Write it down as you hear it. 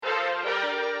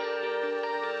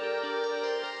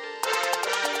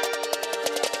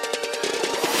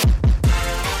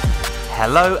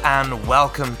Hello and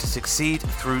welcome to Succeed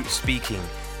Through Speaking,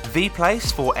 the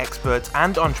place for experts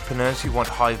and entrepreneurs who want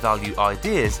high-value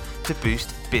ideas to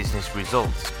boost business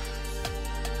results.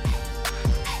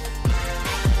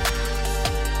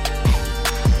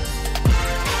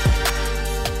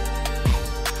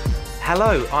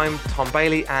 Hello, I'm Tom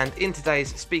Bailey, and in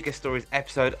today's Speaker Stories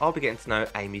episode, I'll be getting to know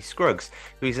Amy Scruggs,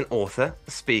 who is an author,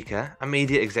 a speaker, a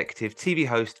media executive, TV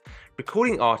host,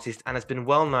 recording artist, and has been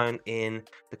well known in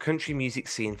the country music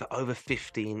scene for over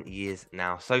 15 years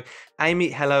now. So, Amy,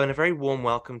 hello, and a very warm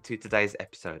welcome to today's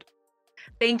episode.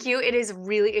 Thank you. It is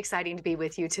really exciting to be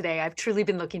with you today. I've truly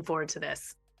been looking forward to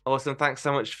this. Awesome. Thanks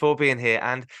so much for being here.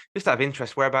 And just out of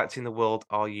interest, whereabouts in the world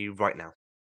are you right now?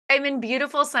 I'm in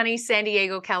beautiful, sunny San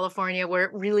Diego, California, where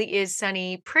it really is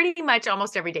sunny pretty much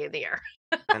almost every day of the year.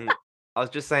 And I was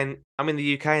just saying, I'm in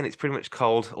the UK and it's pretty much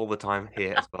cold all the time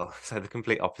here as well. So the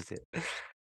complete opposite.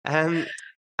 Um,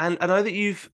 and I know that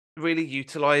you've really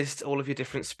utilized all of your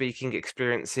different speaking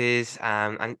experiences,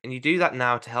 and you do that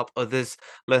now to help others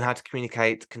learn how to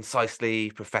communicate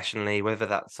concisely, professionally, whether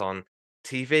that's on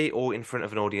TV or in front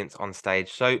of an audience on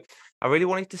stage. So I really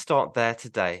wanted to start there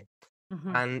today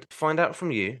Mhm. and find out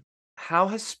from you, how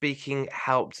has speaking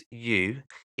helped you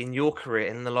in your career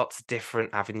in the lots of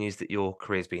different avenues that your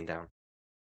career's been down?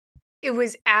 It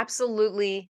was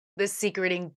absolutely the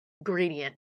secret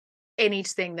ingredient in each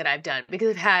thing that I've done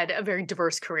because I've had a very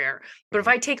diverse career. But if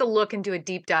Mhm, I take a look and do a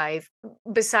deep dive,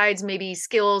 besides maybe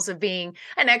skills of being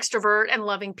an extrovert and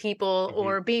loving people mhm,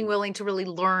 or being willing to really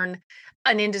learn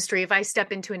an industry, if I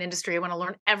step into an industry, I want to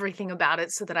learn everything about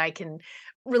it so that I can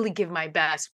really give my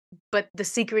best. But the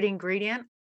secret ingredient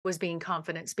was being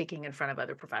confident speaking in front of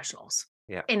other professionals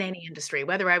yeah, in any industry,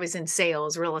 whether I was in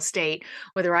sales, real estate,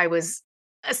 whether I was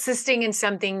assisting in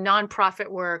something nonprofit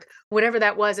work, whatever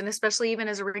that was, and especially even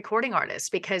as a recording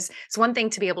artist, because it's one thing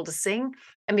to be able to sing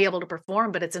and be able to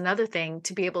perform, but it's another thing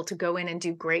to be able to go in and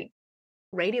do great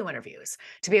radio interviews,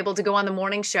 to be able to go on the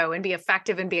morning show and be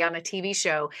effective and be on a TV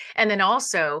show, and then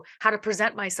also how to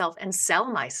present myself and sell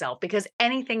myself, because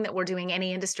anything that we're doing,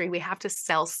 any industry, we have to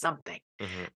sell something.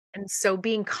 mhm, And so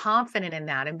being confident in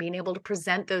that and being able to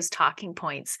present those talking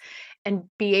points and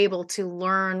be able to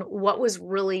learn what was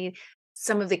really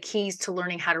some of the keys to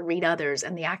learning how to read others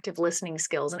and the active listening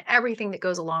skills and everything that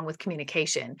goes along with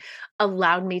communication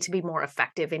allowed me to be more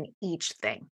effective in each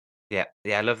thing. yeah,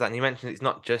 yeah. I love that. And you mentioned it's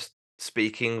not just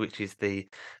speaking, which is the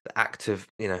act of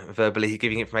verbally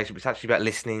giving information, but it's actually about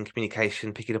listening,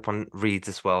 communication, picking up on reads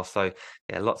as well. So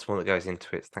yeah, lots more that goes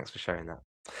into it. Thanks for sharing that.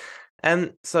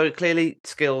 So clearly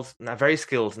skilled, now very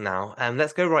skilled now.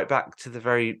 Let's go right back to the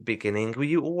very beginning. Were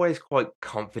you always quite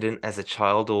confident as a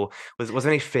child, or was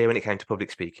there any fear when it came to public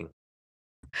speaking?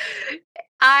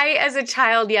 As a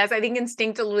child, yes, I think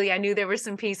instinctively I knew there were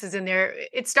some pieces in there.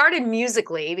 It started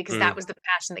musically because that Mm, was the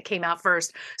passion that came out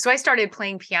first. So I started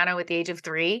playing piano at the age of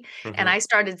 3, and hmm. I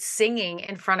started singing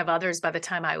in front of others by the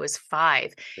time I was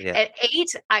 5. Yeah. At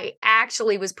 8, I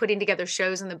actually was putting together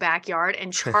shows in the backyard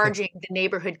and charging the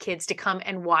neighborhood kids to come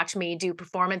and watch me do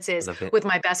performances Love it. with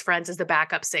my best friends as the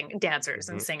backup dancers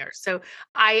and Hmm. singers. So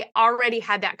I already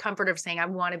had that comfort of saying I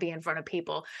want to be in front of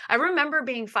people. I remember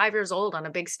being 5 years old on a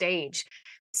big stage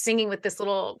singing with this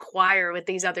little choir with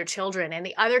these other children, and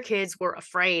the other kids were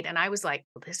afraid, and I was like,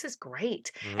 well, this is great.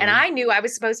 And Hmm. I knew I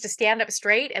was supposed to stand up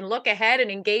straight and look ahead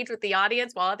and engage with the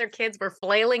audience while other kids were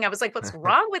flailing. I was like, what's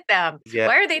wrong with them? Yeah.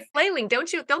 Why are they flailing? Don't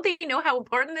they know how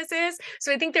important this is?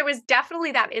 So I think there was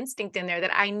definitely that instinct in there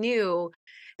that I knew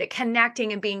that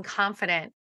connecting and being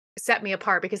confident set me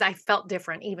apart because I felt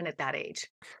different even at that age.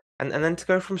 And then to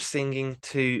go from singing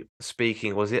to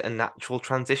speaking, was it a natural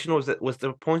transition, or was there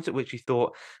a point at which you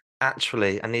thought,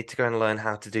 actually, I need to go and learn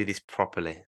how to do this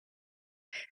properly?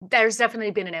 There's definitely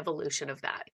been an evolution of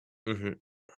that. Hmm.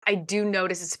 I do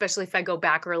notice, especially if I go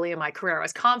back early in my career, I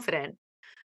was confident,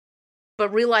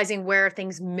 but realizing where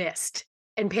things missed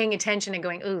and paying attention and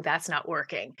going, "Ooh, that's not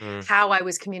working." Mm, How I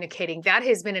was communicating, that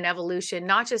has been an evolution,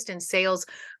 not just in sales,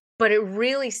 but it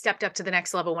really stepped up to the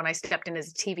next level when I stepped in as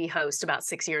a TV host about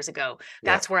 6 years ago.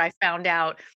 yeah, That's where I found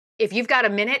out if you've got a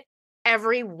minute,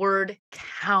 every word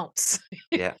counts.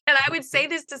 yeah. And I would say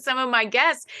this to some of my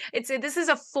guests. This is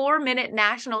a 4-minute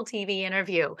national TV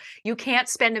interview. You can't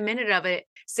spend a minute of it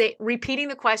repeating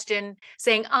the question,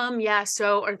 saying, yeah,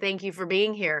 so, or thank you for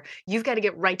being here. You've got to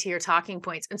get right to your talking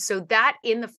points. And so that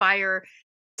in the fire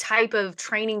type of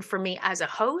training for me as a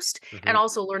host and Hmm.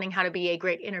 also learning how to be a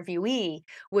great interviewee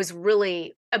was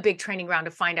really a big training ground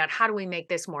to find out how do we make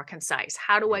this more concise?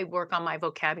 How do Yeah. I work on my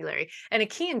vocabulary? And a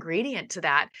key ingredient to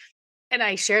that and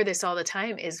I share this all the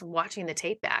time, is watching the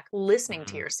tape back, listening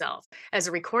to Mhm. yourself. As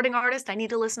a recording artist, I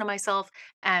need to listen to myself,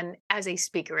 and as a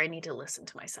speaker, I need to listen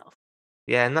to myself.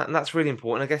 Yeah, and that's really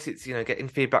important. I guess it's, getting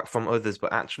feedback from others,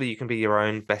 but actually you can be your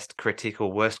own best critic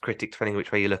or worst critic, depending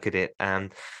which way you look at it.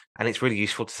 And it's really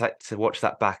useful to watch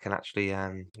that back and actually,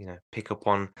 pick up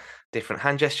on different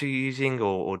hand gesture you're using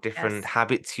or different Yes.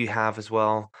 habits you have as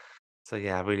well. So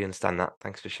yeah, I really understand that.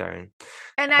 Thanks for sharing.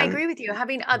 And I And agree with you,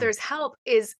 having mm, others help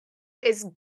is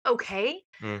okay,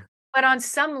 mm, but on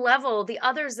some level, the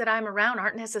others that I'm around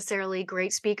aren't necessarily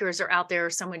great speakers or out there or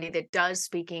somebody that does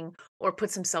speaking or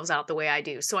puts themselves out the way I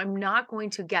do. So I'm not going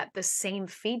to get the same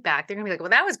feedback. They're gonna be like, well,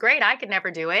 that was great. I could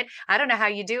never do it. I don't know how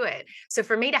you do it. So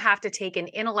for me to have to take an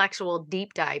intellectual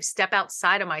deep dive, step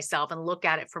outside of myself and look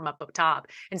at it from up top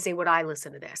and say, would I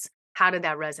listen to this? How did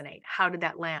that resonate? How did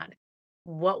that land?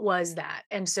 What was that?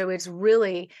 And so it's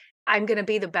really, I'm going to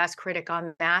be the best critic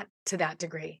on that to that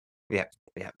degree. yeah,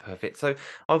 yeah, perfect. So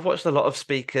I've watched a lot of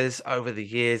speakers over the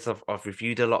years. I've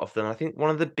reviewed a lot of them. I think one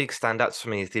of the big standouts for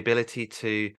me is the ability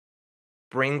to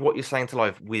bring what you're saying to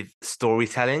life with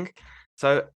storytelling.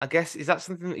 So I guess is that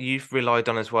something that you've relied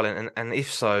on as well? And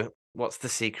if so, what's the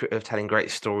secret of telling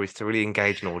great stories to really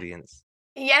engage an audience?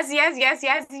 Yes, yes, yes,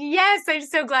 yes, yes. I'm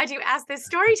so glad you asked this.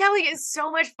 Storytelling is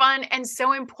so much fun and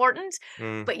so important,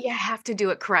 Mm, but you have to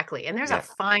do it correctly. And there's a yeah.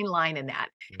 fine line in that.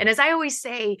 And Mm, as I always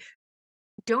say,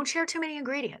 don't share too many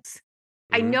ingredients.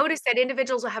 I mm, notice that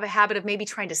individuals will have a habit of maybe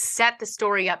trying to set the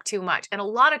story up too much. And a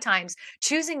lot of times,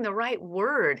 choosing the right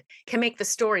word can make the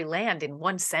story land in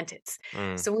one sentence.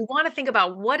 mm, So we want to think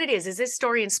about what it is. Is this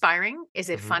story inspiring? Is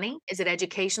it mhm, funny? Is it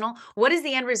educational? What is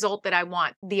the end result that I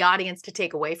want the audience to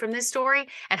take away from this story?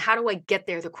 And how do I get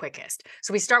there the quickest?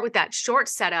 So we start with that short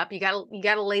setup. You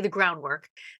gotta lay the groundwork.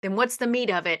 Then what's the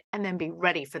meat of it? And then be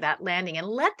ready for that landing and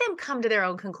let them come to their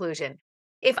own conclusion.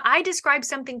 If I describe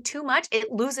something too much,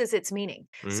 it loses its meaning.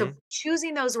 So mhm,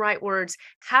 choosing those right words,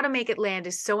 how to make it land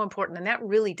is so important. And that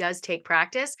really does take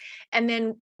practice. And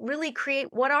then really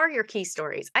create what are your key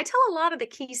stories. I tell a lot of the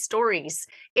key stories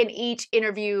in each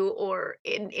interview or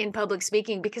in public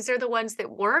speaking because they're the ones that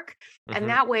work. And mhm.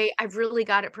 that way I've really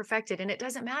got it perfected. And it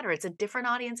doesn't matter. It's a different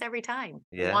audience every time.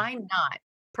 Yeah. Why not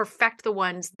perfect the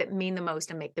ones that mean the most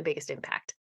and make the biggest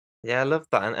impact? Yeah, I love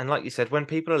that. And like you said, when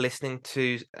people are listening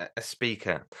to a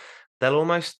speaker, they'll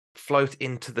almost float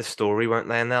into the story, won't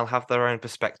they? And they'll have their own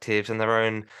perspectives and their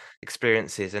own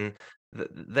experiences, and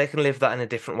they can live that in a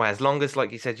different way. As long as,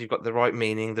 like you said, you've got the right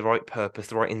meaning, the right purpose,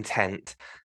 the right intent,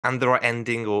 and the right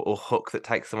ending or hook that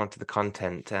takes them onto the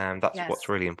content. That's what's Yes.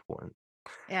 really important.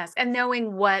 Yes, and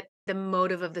knowing what the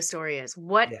motive of the story is.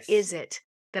 What Yes. is it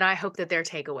that I hope that their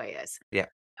takeaway is? Yeah.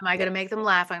 Am I Yeah. gonna make them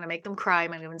laugh? Am I gonna make them cry?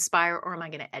 Am I gonna inspire? Or am I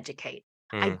gonna educate?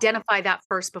 Mm, Identify that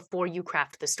first before you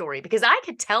craft the story, because I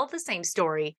could tell the same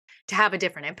story to have a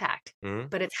different impact,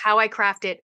 mm. but it's how I craft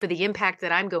it for the impact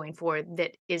that I'm going for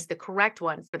that is the correct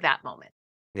one for that moment.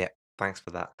 Yeah, thanks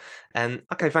for that.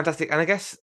 Okay, fantastic. And I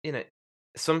guess,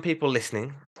 some people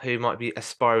listening who might be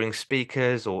aspiring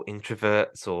speakers or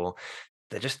introverts or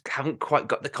they just haven't quite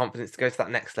got the confidence to go to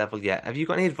that next level yet. Have you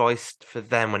got any advice for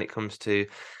them when it comes to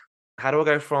how do I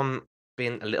go from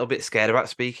being a little bit scared about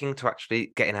speaking to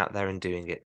actually getting out there and doing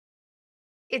it?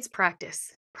 It's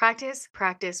practice. Practice,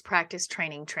 practice, practice,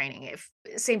 training, training. If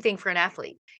same thing for an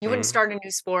athlete. You wouldn't Mm, start a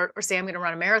new sport or say I'm going to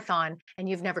run a marathon and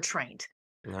you've never trained.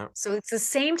 no. So it's the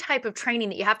same type of training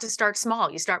that you have to start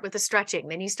small. You start with the stretching,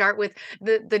 then you start with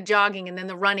the jogging and then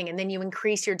the running and then you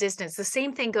increase your distance. The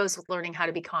same thing goes with learning how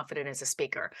to be confident as a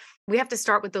speaker. We have to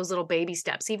start with those little baby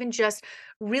steps, even just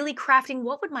really crafting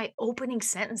what would my opening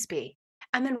sentence be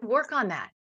and then work on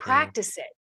that. Mm, Practice it.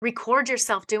 Record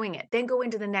yourself doing it. Then go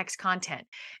into the next content.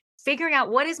 Figuring out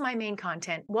what is my main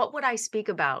content? What would I speak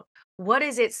about? What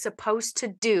is it supposed to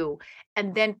do?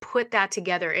 And then put that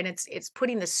together. And it's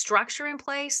putting the structure in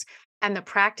place and the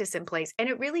practice in place. And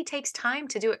it really takes time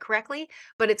to do it correctly,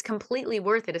 but it's completely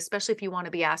worth it, especially if you want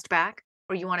to be asked back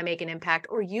or you want to make an impact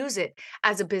or use it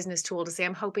as a business tool to say,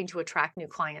 I'm hoping to attract new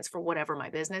clients for whatever my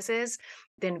business is.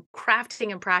 Then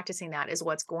crafting and practicing that is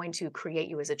what's going to create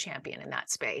you as a champion in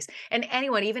that space. And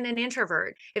anyone, even an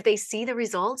introvert, if they see the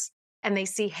results, and they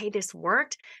see, hey, this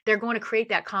worked, they're going to create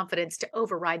that confidence to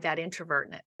override that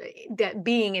introvert, that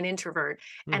being an introvert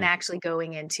and mm. actually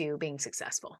going into being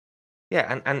successful.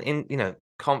 Yeah, and in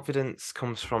confidence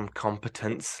comes from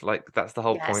competence. Like that's the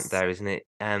whole point Yes. there, isn't it?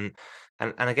 And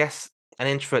I guess an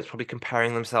introvert's probably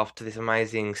comparing themselves to this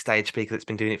amazing stage speaker that's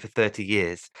been doing it for 30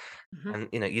 years. Mhm.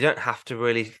 And you don't have to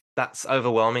really that's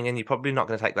overwhelming and you're probably not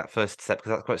going to take that first step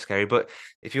because that's quite scary. But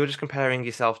if you're just comparing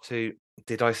yourself to,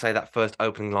 did I say that first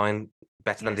opening line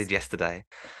better than I Yes. did yesterday?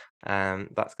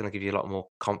 That's going to give you a lot more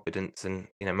confidence and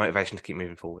motivation to keep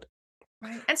moving forward.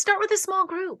 Right. And start with a small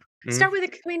group. Start Mhm, with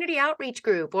a community outreach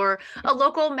group or a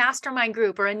local mastermind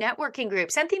group or a networking group,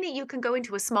 something that you can go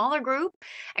into a smaller group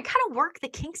and kind of work the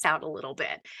kinks out a little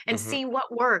bit and mhm, see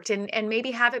what worked and maybe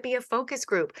have it be a focus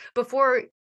group before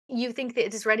you think that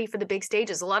it is ready for the big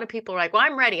stages. A lot of people are like, well,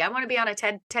 I'm ready. I want to be on a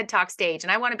TED Talk stage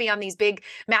and I want to be on these big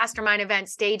mastermind event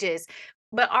stages.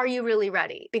 But are you really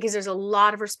ready? Because there's a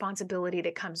lot of responsibility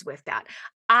that comes with that.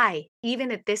 I,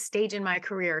 even at this stage in my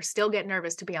career, still get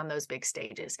nervous to be on those big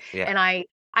stages. yeah, And I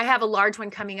have a large one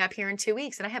coming up here in 2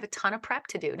 weeks and I have a ton of prep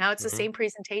to do. Now it's the mhm, same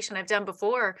presentation I've done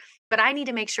before, but I need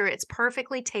to make sure it's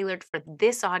perfectly tailored for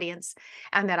this audience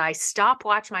and that I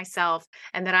stopwatch myself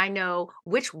and that I know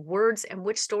which words and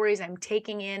which stories I'm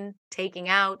taking in, taking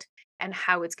out, and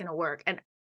how it's going to work. And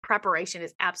preparation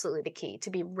is absolutely the key to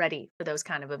be ready for those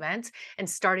kind of events. And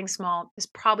starting small is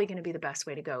probably going to be the best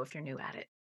way to go if you're new at it.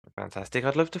 fantastic.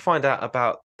 I'd love to find out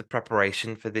about the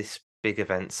preparation for this big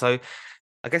event. So,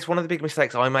 I guess one of the big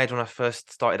mistakes I made when I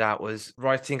first started out was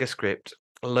writing a script,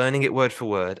 learning it word for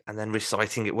word, and then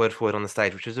reciting it word for word on the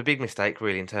stage, which was a big mistake,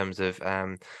 really, in terms of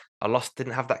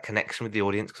didn't have that connection with the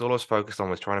audience because all I was focused on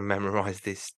was trying to memorize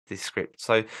this script.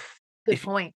 So, Good if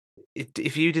point.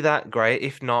 if you do that, great.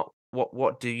 If not,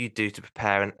 what do you do to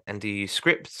prepare, and do you use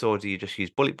scripts or do you just use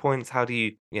bullet points? How do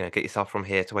you get yourself from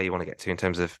here to where you want to get to in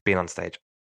terms of being on stage?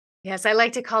 Yes, I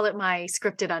like to call it my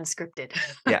scripted unscripted.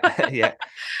 Yeah, yeah.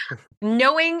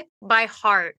 Knowing by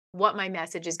heart what my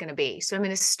message is going to be. So I'm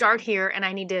going to start here and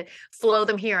I need to flow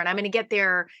them here and I'm going to get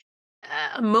their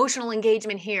emotional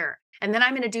engagement here. And then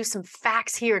I'm going to do some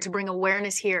facts here to bring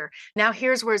awareness here. Now,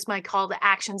 here's where's my call to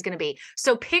action is going to be.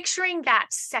 So, picturing that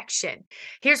section,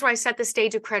 here's where I set the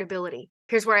stage of credibility.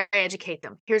 Here's where I educate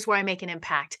them. Here's where I make an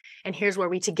impact. And here's where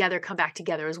we together come back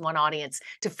together as one audience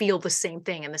to feel the same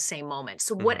thing in the same moment.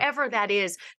 So, Mhm, whatever that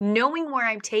is, knowing where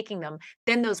I'm taking them,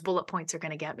 then those bullet points are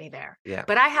going to get me there. yeah.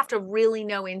 But I have to really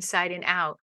know inside and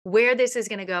out where this is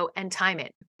going to go and time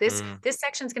it. Mm, This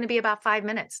section is going to be about 5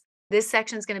 minutes. This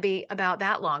section is going to be about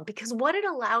that long because what it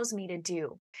allows me to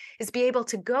do is be able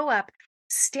to go up,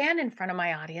 stand in front of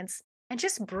my audience, and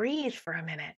just breathe for a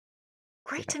minute.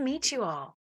 Great yeah. to meet you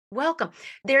all. Welcome.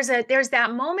 There's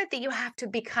that moment that you have to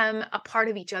become a part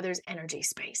of each other's energy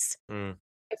space. Mm,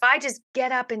 If I just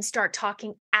get up and start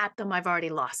talking at them, I've already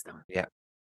lost them. yeah.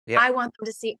 Yeah. I want them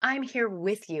to see I'm here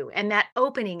with you. And that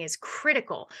opening is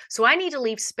critical. So I need to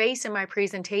leave space in my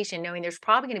presentation, knowing there's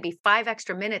probably going to be 5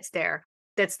 extra minutes there.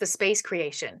 That's the space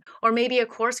creation, or maybe a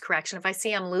course correction. If I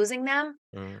see I'm losing them,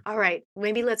 Mm, all right,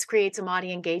 maybe let's create some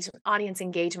audience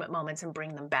engagement moments and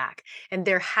bring them back. And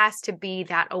there has to be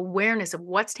that awareness of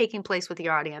what's taking place with the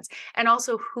audience and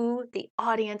also who the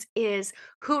audience is.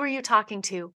 Who are you talking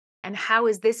to? And how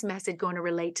is this message going to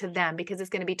relate to them? Because it's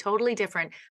going to be totally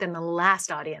different than the last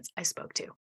audience I spoke to.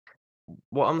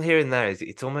 what I'm hearing there is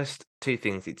it's almost two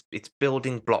things. It's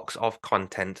building blocks of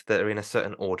content that are in a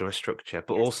certain order or structure,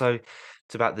 but Yes. also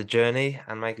it's about the journey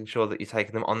and making sure that you're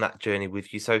taking them on that journey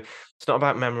with you. So it's not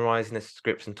about memorizing a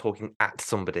script and talking at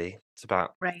somebody. It's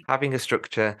about Right. having a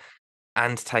structure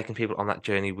and taking people on that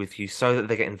journey with you so that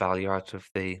they're getting value out of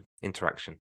the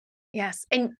interaction. Yes.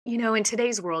 And, in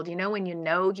today's world, when you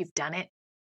know you've done it,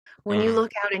 when you Mm.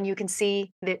 look out and you can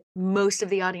see that most of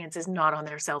the audience is not on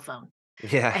their cell phone.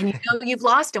 Yeah. And you've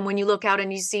lost them when you look out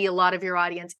and you see a lot of your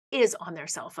audience is on their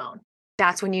cell phone.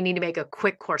 That's when you need to make a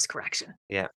quick course correction.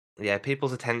 Yeah. Yeah.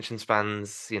 People's attention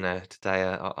spans, today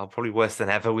are probably worse than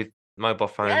ever with mobile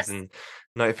phones Yes. and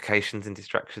notifications and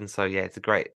distractions. So yeah, it's a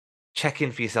great check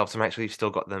in for yourself to make sure you've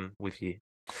still got them with you.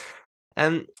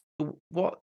 Um,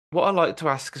 what I like to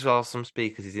ask as well some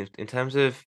speakers is in terms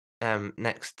of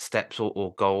next steps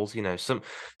or goals. Some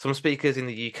speakers in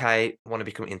the UK want to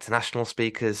become international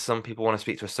speakers. Some people want to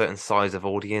speak to a certain size of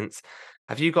audience.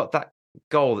 Have you got that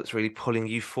goal that's really pulling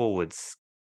you forwards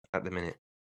at the minute?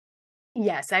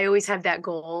 Yes, I always have that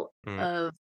goal Mm,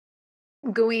 of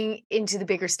going into the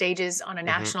bigger stages on a hmm.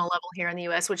 national level here in the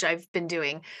US, which I've been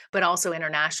doing, but also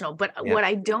international. But Yeah. what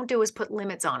I don't do is put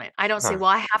limits on it. I don't say, No. well,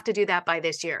 I have to do that by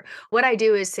this year. What I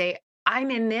do is say,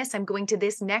 I'm in this, I'm going to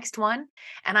this next one,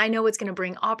 and I know it's going to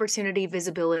bring opportunity,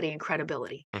 visibility, and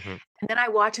credibility. Hmm. And then I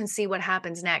watch and see what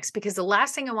happens next because the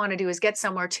last thing I want to do is get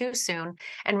somewhere too soon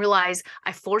and realize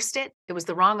I forced it, it was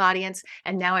the wrong audience,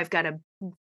 and now I've got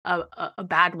a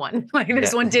bad one. Like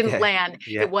this Yeah. one didn't Yeah. land.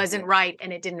 Yeah. It wasn't right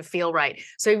and it didn't feel right.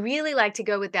 So I really like to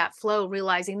go with that flow,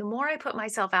 realizing the more I put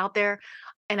myself out there,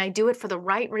 and I do it for the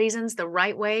right reasons, the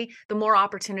right way, the more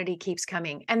opportunity keeps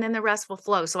coming. And then the rest will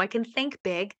flow. So I can think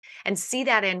big and see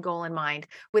that end goal in mind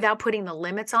without putting the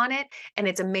limits on it. And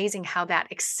it's amazing how that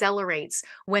accelerates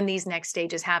when these next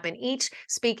stages happen. Each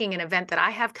speaking and event that I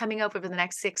have coming up over the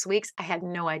next 6 weeks, I had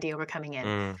no idea were coming in.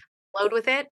 Mm, Flowed with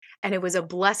it. And it was a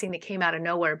blessing that came out of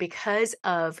nowhere because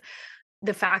of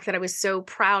the fact that I was so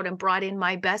proud and brought in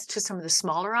my best to some of the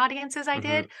smaller audiences I mhm.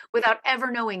 did without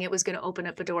ever knowing it was going to open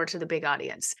up the door to the big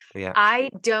audience. Yeah. I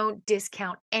don't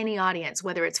discount any audience,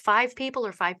 whether it's 5 people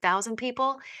or 5,000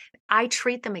 people. I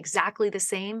treat them exactly the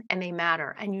same and they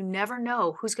matter. And you never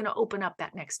know who's going to open up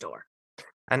that next door.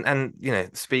 And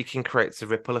speaking creates a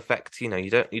ripple effect. You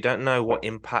don't know what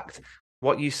impact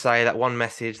what you say, that one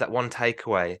message, that one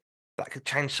takeaway, that could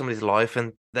change somebody's life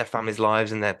and their family's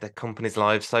lives and their company's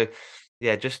lives. So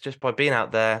yeah, just by being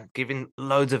out there, giving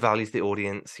loads of value to the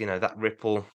audience, that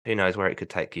ripple, who knows where it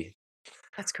could take you.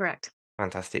 That's correct.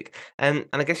 Fantastic. And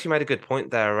I guess you made a good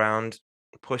point there around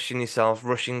pushing yourself,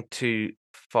 rushing too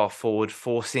far forward,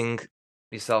 forcing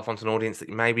yourself onto an audience that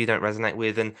maybe you don't resonate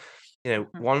with. And,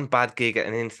 Mhm. one bad gig at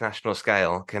an international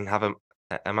scale can have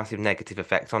a massive negative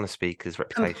effect on a speaker's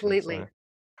reputation. So, Completely.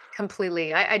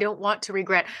 Completely. I don't want to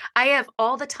regret. I have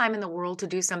all the time in the world to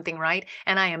do something right,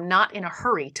 and I am not in a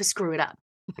hurry to screw it up.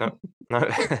 no, no,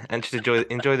 and just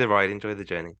enjoy the ride, enjoy the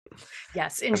journey.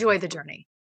 Yes, enjoy the Fantastic. journey.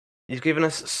 You've given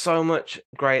us so much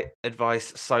great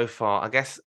advice so far. I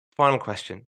guess, final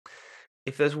question.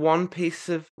 If there's one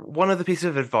other piece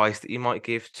of advice that you might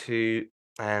give to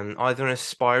either an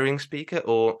aspiring speaker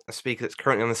or a speaker that's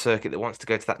currently on the circuit that wants to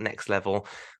go to that next level,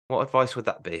 what advice would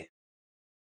that be?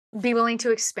 Be willing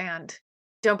to expand.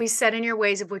 Don't be set in your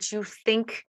ways of what you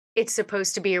think it's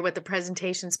supposed to be or what the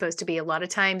presentation's supposed to be. A lot of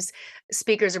times,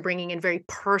 speakers are bringing in very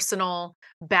personal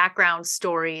background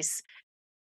stories,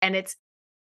 and it's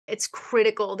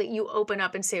critical that you open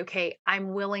up and say, "Okay,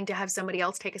 I'm willing to have somebody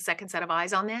else take a second set of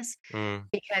eyes on this Mm,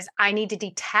 because I need to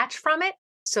detach from it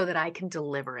so that I can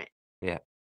deliver it." yeah,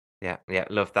 yeah, yeah.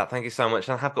 Love that. Thank you so much.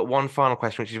 And I have got one final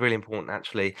question, which is really important,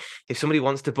 actually. If somebody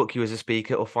wants to book you as a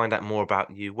speaker or find out more about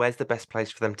you, where's the best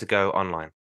place for them to go online?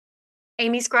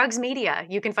 Amy Scruggs Media.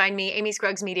 You can find me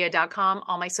amyscruggsmedia.com.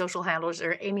 All my social handles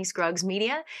are Amy Scruggs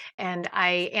Media, and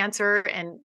I answer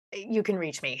and you can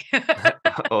reach me.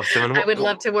 Awesome. And I would what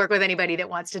love to work with anybody that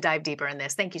wants to dive deeper in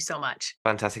this. Thank you so much.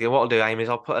 fantastic. And what I'll do, Amy, is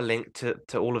I'll put a link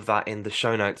to all of that in the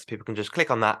show notes. People can just click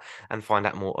on that and find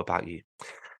out more about you.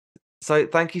 So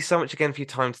thank you so much again for your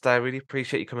time today. I really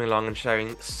appreciate you coming along and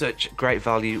sharing such great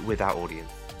value with our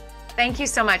audience. Thank you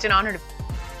so much. An honor to